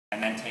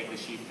then take the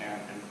sheet pan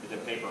and the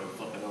paper and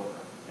flip it over.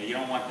 Now you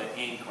don't want the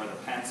ink or the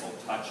pencil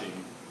touching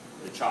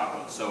the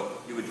chocolate. So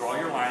you would draw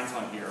your lines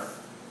on here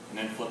and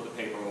then flip the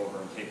paper over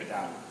and tape it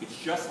down. It's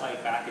just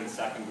like back in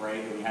second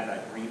grade when you had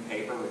that green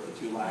paper with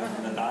the 2 lines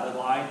and the dotted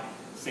line.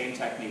 Same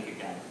technique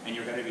again. And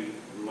you're going to be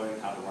learning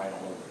how to write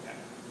all over again.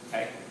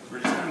 Okay? So we're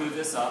just going to move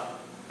this up.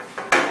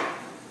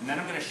 And then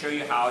I'm going to show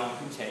you how you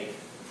can take,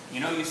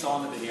 you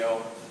saw in the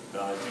video,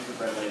 the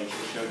gingerbread lady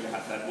showed you how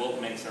that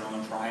Wilk makes their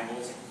own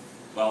triangles.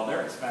 Well,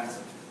 they're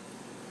expensive.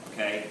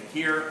 Okay?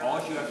 Here, all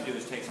you have to do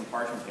is take some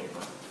parchment paper.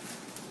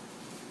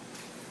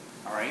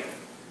 All right?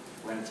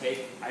 We're going to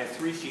take, I have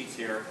 3 sheets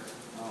here.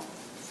 Oh,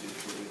 let's do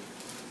 3.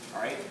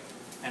 All right?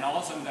 And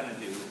all I'm going to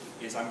do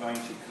is I'm going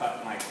to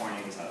cut my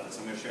cornets out of this.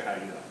 I'm going to show you how to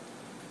do that.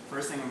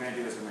 First thing I'm going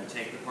to do is I'm going to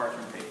take the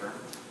parchment paper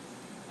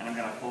and I'm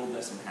going to fold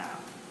this in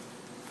half.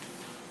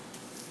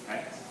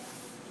 Okay?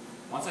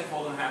 Once I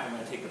fold it in half, I'm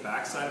going to take the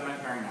back side of my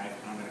paring knife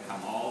and I'm going to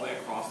come all the way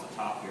across the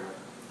top here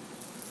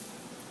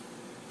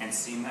and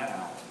seam that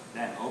out.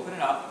 Then open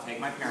it up, take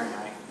my paring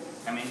knife,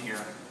 come in here,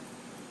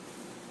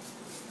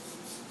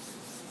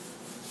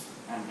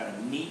 and I'm going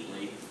to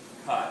neatly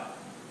cut.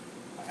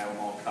 I have them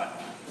all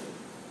cut now.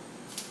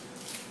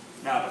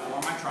 Now to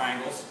form my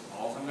triangles,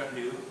 all I'm going to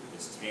do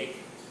is take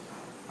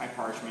my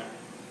parchment,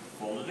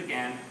 fold it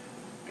again,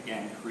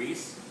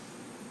 crease.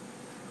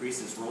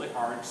 Crease is really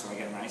hard so I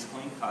get a nice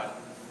clean cut.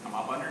 Come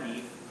up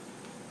underneath,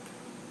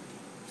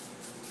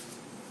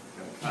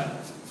 go cut,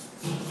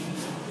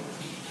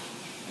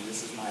 and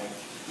this is my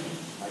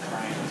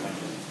triangles I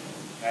did.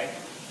 Okay?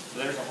 So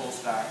there's a whole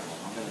stack of them.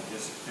 I'm going to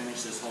just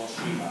finish this whole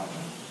sheet up.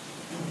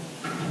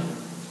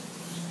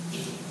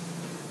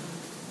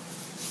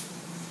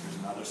 Here's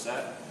another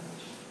set.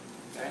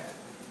 Okay?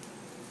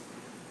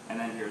 And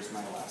then here's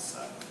my last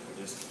set. I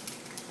just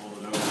fold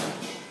it over.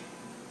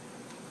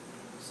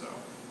 So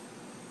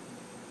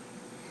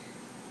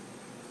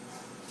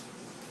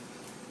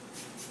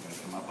I'm going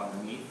to come up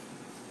underneath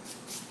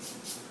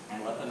and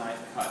let the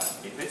knife cut.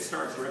 If it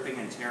starts ripping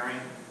and tearing,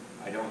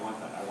 I don't want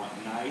that. I want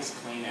nice,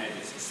 clean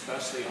edges,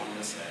 especially on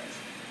this edge.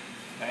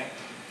 Okay?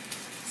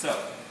 So,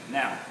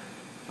 now,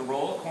 to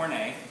roll a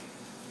cornet,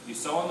 you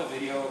saw in the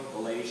video, the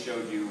lady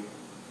showed you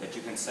that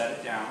you can set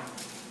it down,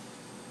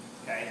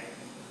 okay?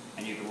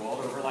 And you can roll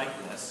it over like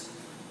this,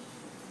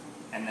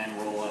 and then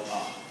roll it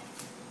up.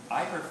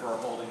 I prefer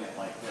holding it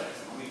like this.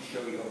 Let me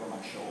show you over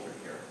my shoulder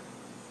here.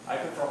 I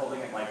prefer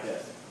holding it like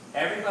this.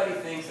 Everybody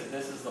thinks that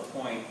this is the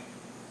point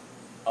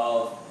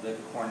of the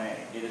cornet.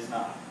 It is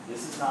not.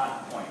 This is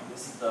not the point.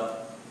 This is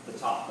the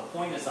top. The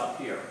point is up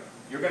here.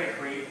 You're going to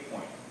create the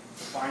point.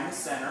 So find the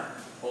center,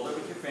 hold it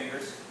with your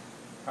fingers,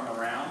 come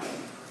around,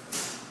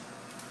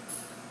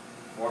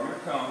 form your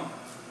cone,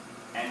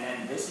 and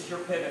then this is your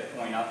pivot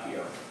point up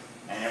here.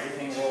 And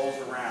everything rolls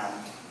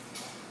around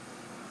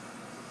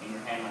in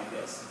your hand like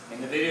this. In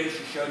the video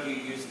she showed you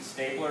use the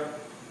stapler.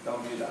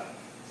 Don't do that.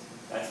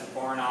 That's a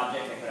foreign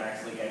object that could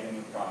actually get in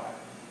your product.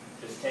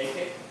 Just take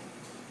it,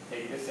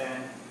 take this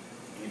end,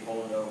 and you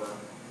fold it over,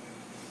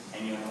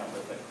 and you end up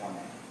with a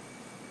cornet.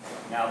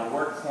 Now the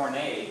word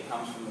cornet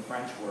comes from the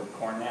French word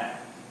cornet,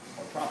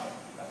 or trumpet.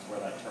 That's where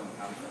that term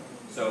comes from.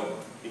 So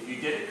if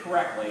you did it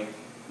correctly,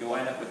 you'll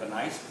end up with a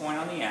nice point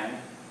on the end.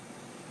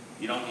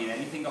 You don't need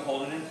anything to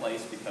hold it in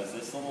place because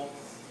this little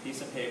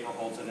piece of paper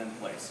holds it in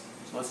place.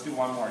 So let's do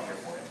one more here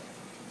for you.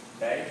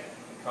 Okay?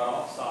 The cut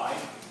off side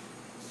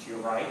is to your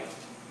right.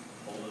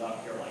 Hold it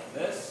up here like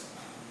this.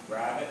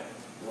 Grab it,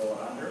 roll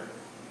it under.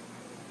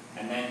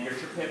 And then here's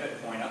your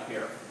pivot point up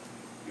here.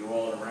 You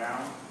roll it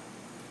around.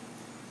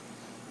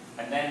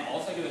 And then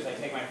all I do is I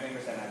take my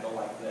fingers and I go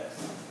like this.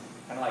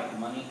 Kind of like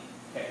money.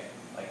 Okay,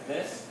 like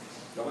this.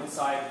 Go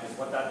inside because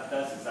what that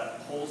does is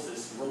that pulls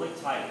this really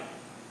tight.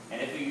 And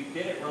if you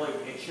did it really,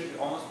 it should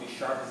almost be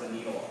sharp as a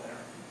needle up there.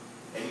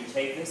 Then you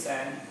take this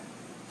end,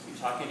 you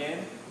tuck it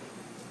in,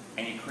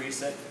 and you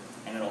crease it,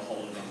 and it'll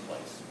hold it in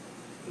place.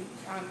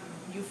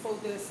 You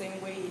fold it the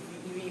same way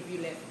if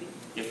you lefty?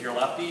 If you're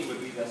lefty, it would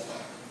be this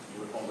way.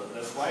 You would hold it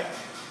this way,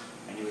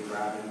 and you would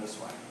grab it in this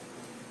way.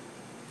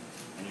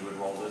 And you would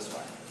roll this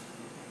way.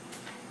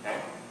 Okay?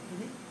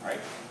 All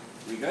right?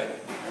 We good?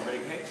 Everybody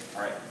okay?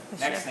 All right.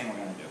 Next thing we're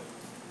going to do.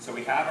 So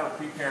we have our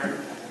prepared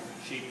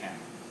sheet pan.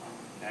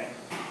 Okay?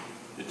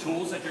 The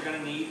tools that you're going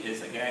to need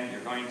is, again,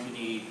 you're going to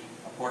need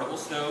a portable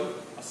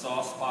stove, a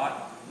sauce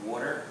pot,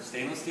 water,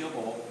 stainless steel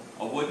bowl,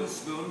 a wooden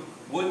spoon.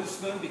 Wooden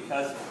spoon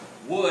because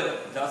wood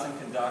doesn't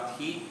conduct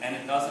heat and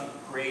it doesn't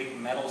create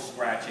metal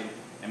scratching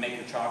and make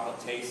the chocolate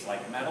taste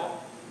like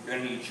metal. You're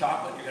going to need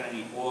chocolate, you're going to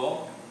need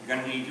oil, you're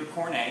going to need your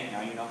cornet,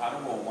 now you know how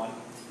to roll one.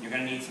 You're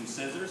going to need some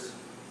scissors,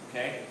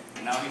 okay?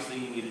 And obviously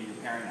you need your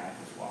paring knife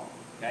as well,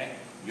 okay?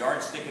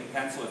 Yardstick and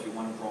pencil if you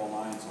want to draw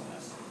lines on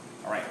this.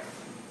 All right,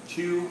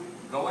 to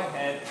go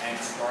ahead and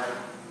start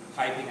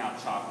typing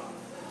out chocolate.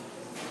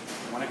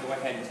 I want to go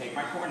ahead and take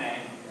my cornet,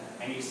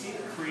 and you see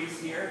the crease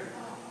here?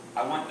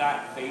 I want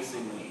that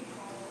facing me.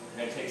 I'm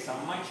going to take some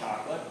of my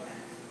chocolate,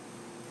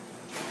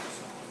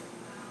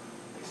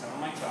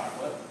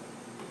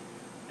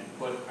 and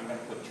I'm going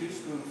to put 2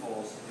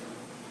 spoonfuls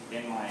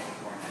in my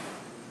cornet.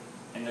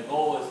 And the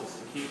goal is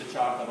to keep the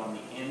chocolate on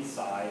the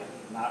inside,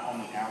 not on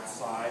the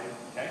outside,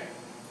 okay?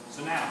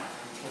 So now,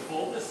 to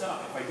fold this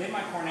up, if I did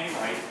my Cornet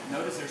right,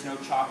 notice there's no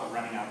chocolate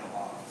running out the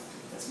bottom.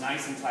 It's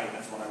nice and tight,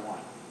 that's what I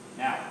want.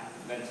 Now,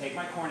 I'm going to take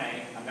my Cornet,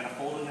 I'm going to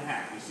fold it in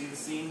half. You see the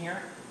seam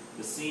here?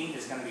 The seam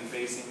is going to be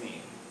facing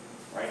me.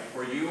 Right?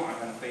 For you, I'm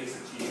going to face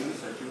it to you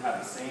so that you have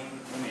the same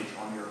image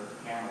on your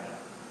camera there.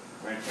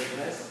 We're going to take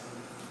this,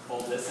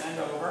 fold this end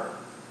over,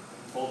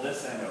 fold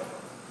this end over.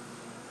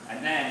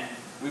 And then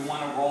we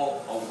want to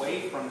roll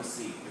away from the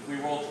seam. If we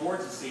roll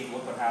towards the seam,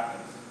 look what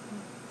happens.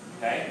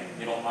 Okay?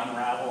 It'll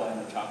unravel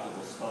and the chocolate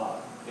will spill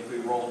out. If we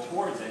roll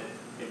towards it,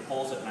 it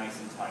pulls it nice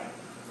and tight.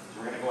 So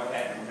we're going to go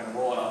ahead and we're going to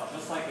roll it up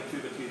just like a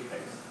tube of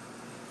toothpaste.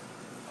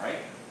 Right?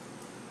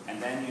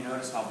 And then you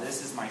notice how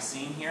this is my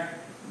seam here,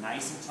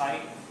 nice and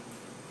tight.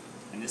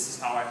 And this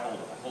is how I hold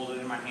it. I hold it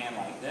in my hand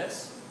like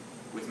this,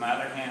 with my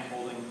other hand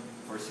holding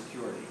for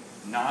security.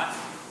 Not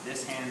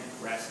this hand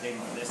resting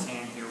or this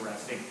hand here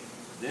resting.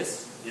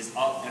 This is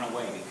up and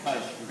away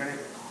because you're going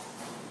to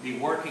be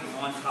working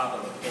on top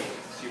of a cake.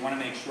 So you want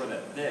to make sure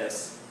that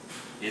this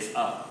is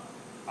up.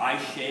 I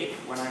shake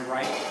when I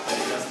write, but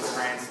it doesn't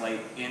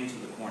translate into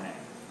the Cornet.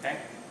 Okay?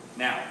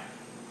 Now,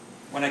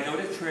 when I go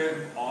to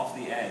trim off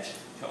the edge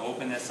to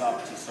open this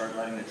up to start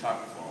letting the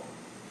chocolate flow,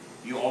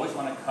 you always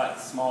want to cut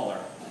smaller,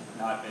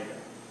 not bigger.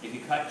 If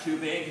you cut too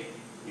big,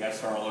 you got to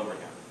start all over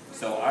again.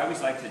 So I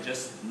always like to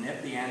just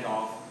nip the end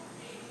off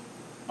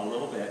a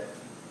little bit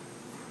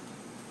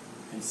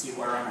and see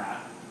where I'm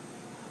at.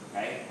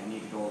 Okay? I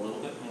need to go a little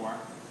bit more.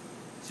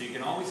 So you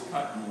can always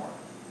cut more.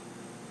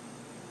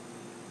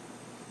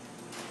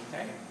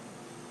 Okay?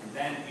 And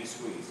then you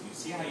squeeze. You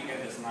see how you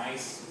get this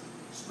nice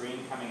stream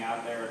coming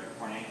out there at the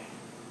Cornet?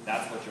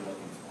 That's what you're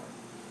looking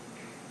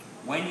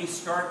for. When you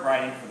start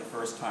writing for the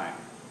first time,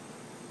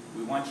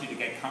 we want you to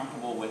get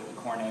comfortable with the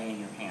Cornet in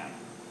your hand.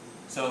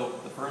 So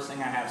the first thing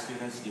I have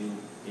students do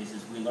is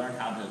we learn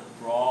how to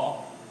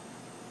draw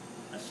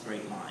a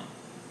straight line,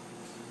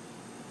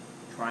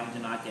 trying to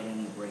not get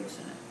any breaks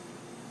in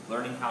it.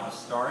 Learning how to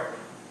start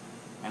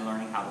and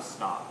learning how to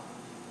stop,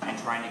 and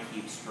trying to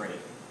keep straight.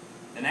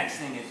 The next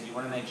thing is you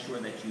want to make sure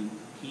that you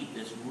keep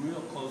this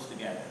real close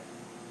together,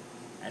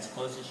 as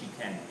close as you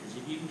can, because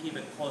if you can keep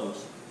it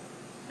close,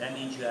 that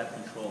means you have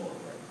control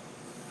over it.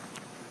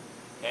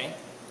 Okay?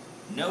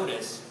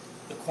 Notice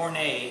the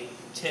Cornet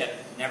tip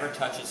never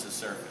touches the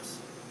surface.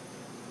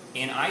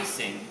 In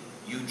icing,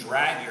 you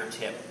drag your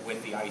tip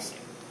with the icing.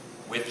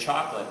 With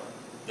chocolate,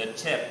 the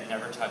tip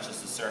never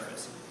touches the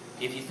surface.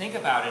 If you think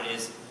about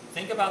it,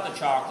 think about the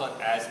chocolate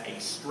as a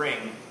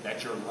string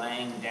that you're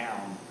laying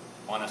down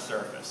on a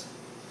surface.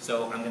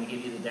 So I'm going to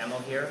give you the demo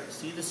here.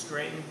 See the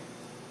string?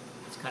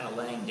 It's kind of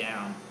laying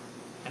down.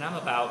 And I'm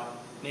about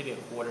maybe a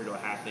quarter to a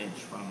half inch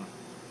from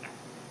that.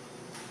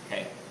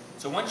 Okay?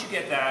 So once you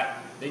get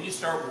that, then you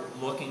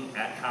start looking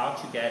at how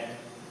to get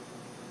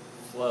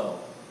flow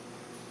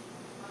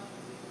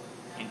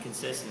and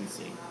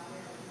consistency.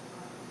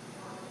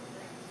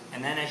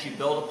 And then as you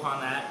build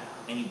upon that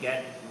and you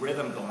get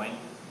rhythm going,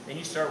 then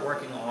you start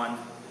working on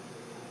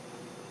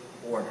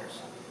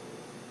borders.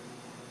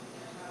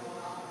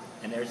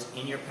 And there's,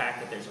 in your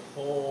packet, there's a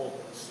whole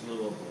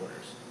slew of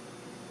borders.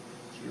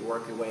 So you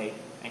work your way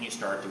and you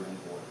start doing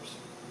borders.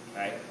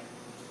 Okay?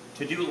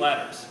 To do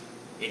letters,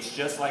 it's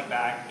just like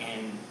back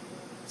in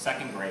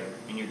second grade,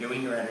 and you're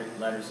doing your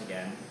letters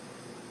again,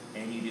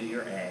 and you do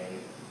your A,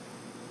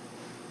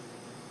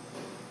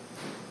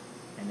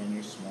 and then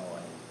your small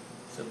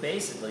a. So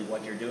basically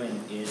what you're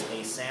doing is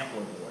a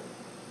sampler board.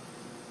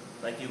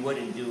 Like you would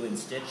in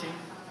stitching,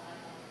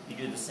 you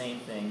do the same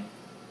thing.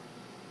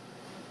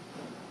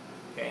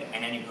 Okay,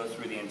 and then you go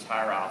through the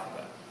entire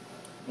alphabet.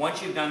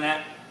 Once you've done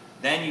that,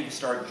 then you can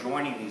start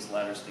joining these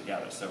letters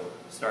together. So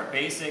start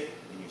basic,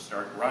 then you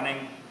start running,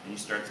 then you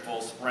start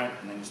full sprint,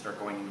 and then you start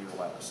going into your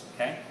letters.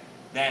 Okay?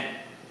 Then,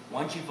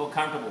 once you feel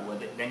comfortable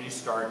with it, then you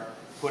start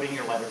putting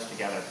your letters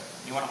together.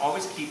 You want to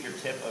always keep your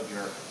tip of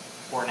your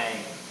Cornet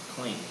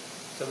clean.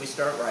 So we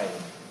start writing.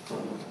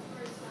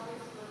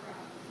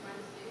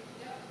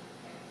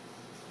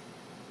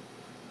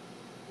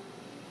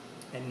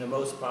 And the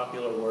most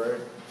popular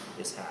word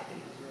is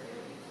happy.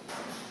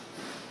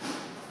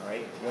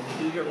 Alright? When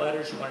you do your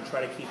letters, you want to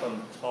try to keep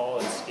them tall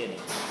and skinny,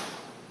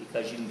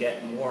 because you can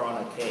get more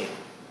on a cake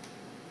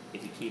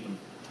if you keep them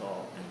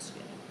tall and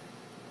skinny.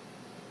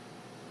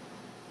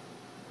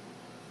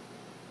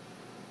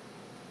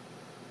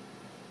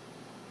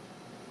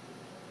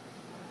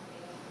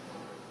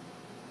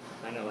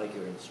 Kind of like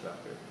your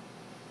instructor,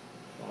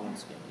 tall and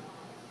skinny.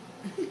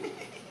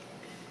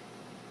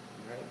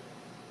 Alright?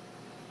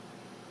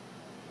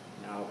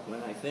 Now,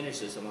 when I finish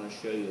this, I want to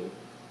show you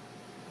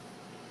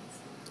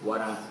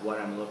what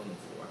I'm looking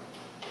for.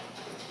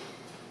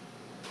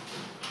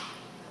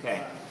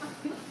 Okay.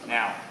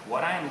 Now,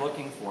 what I am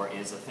looking for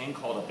is a thing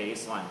called a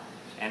baseline.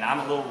 And I'm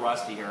a little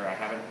rusty here. I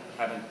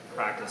haven't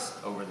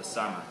practiced over the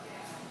summer.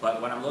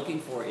 But what I'm looking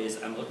for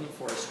is I'm looking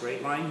for a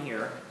straight line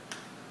here,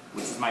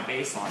 which is my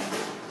baseline.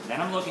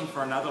 Then I'm looking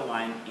for another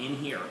line in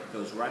here. It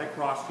goes right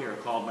across here,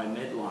 called my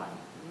midline.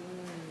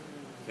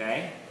 Okay?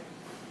 Okay?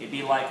 It'd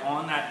be like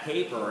on that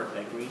paper,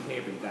 that green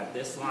paper, you got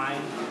this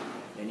line,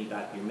 then you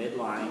got your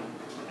midline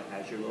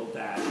that has your little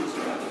dashes,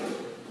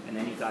 and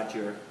then you got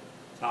your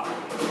top.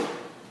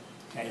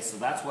 Okay, so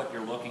that's what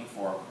you're looking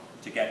for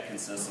to get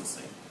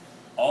consistency.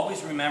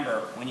 Always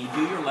remember, when you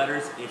do your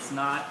letters, it's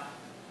not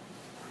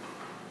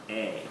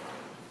A,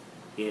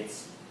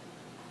 it's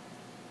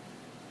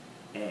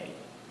A.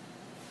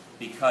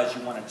 Because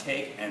you want to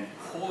take and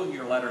pull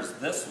your letters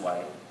this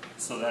way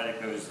so that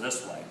it goes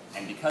this way.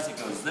 And because it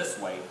goes this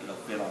way, it'll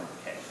fit on the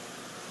K.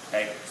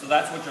 Okay, so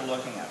that's what you're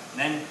looking at. And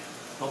then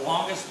the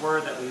longest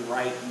word that we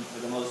write, for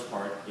the most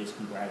part, is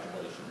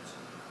congratulations.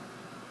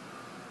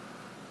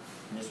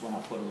 And this one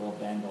I'll put a little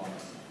bend on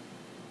it.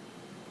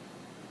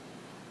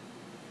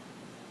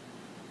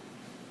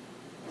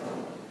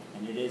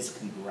 And it is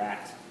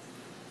congrat.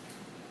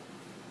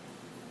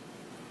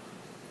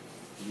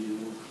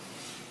 You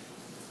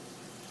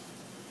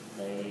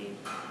lay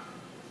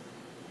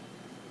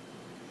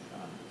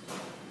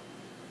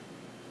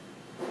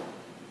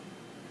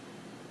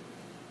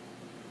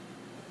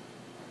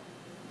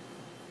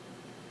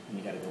and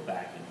you got to go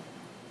back and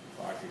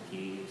cross your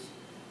T's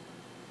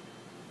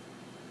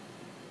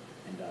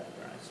and dot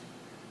your I's.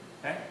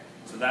 Okay?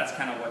 So that's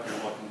kind of what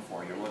you're looking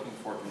for. You're looking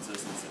for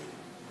consistency.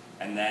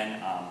 And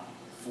then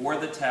for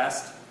the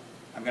test,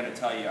 I'm going to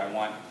tell you I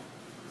want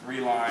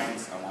 3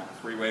 lines, I want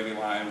 3 wavy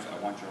lines, I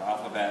want your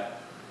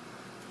alphabet,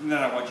 and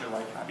then I want you to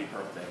write happy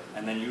birthday,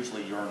 and then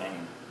usually your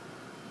name.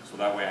 So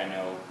that way I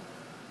know.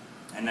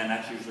 And then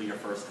that's usually your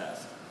first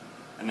test.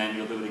 And then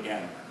you'll do it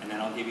again. And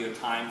then I'll give you a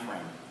time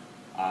frame.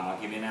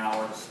 I'll give you an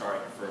hour to start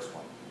the first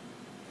one.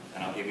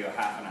 Then I'll give you a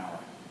half an hour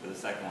for the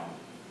second one.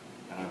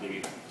 Then I'll give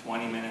you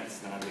 20 minutes,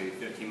 then I'll give you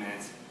 15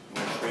 minutes. I'm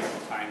going to shrink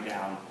the time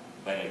down,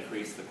 but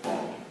increase the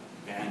quality.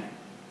 Again,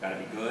 got to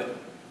be good,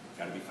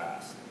 got to be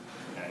fast.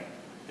 Okay?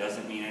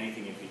 Doesn't mean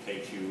anything if it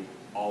takes you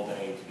all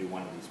day to do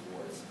one of these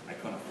boards. I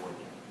couldn't afford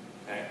you.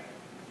 Okay?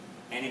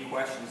 Any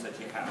questions that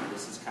you have?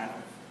 This is kind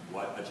of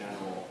what a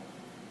general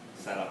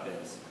setup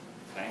is.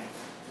 Okay?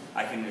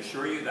 I can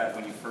assure you that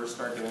when you first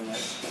start doing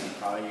this, you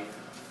probably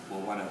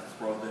will want to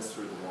throw this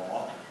through the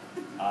wall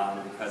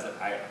because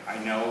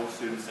I know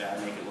students say I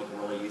make it look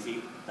really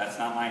easy. That's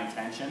not my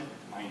intention.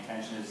 My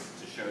intention is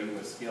to show you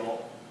a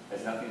skill that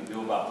has nothing to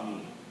do about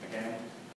me. Okay?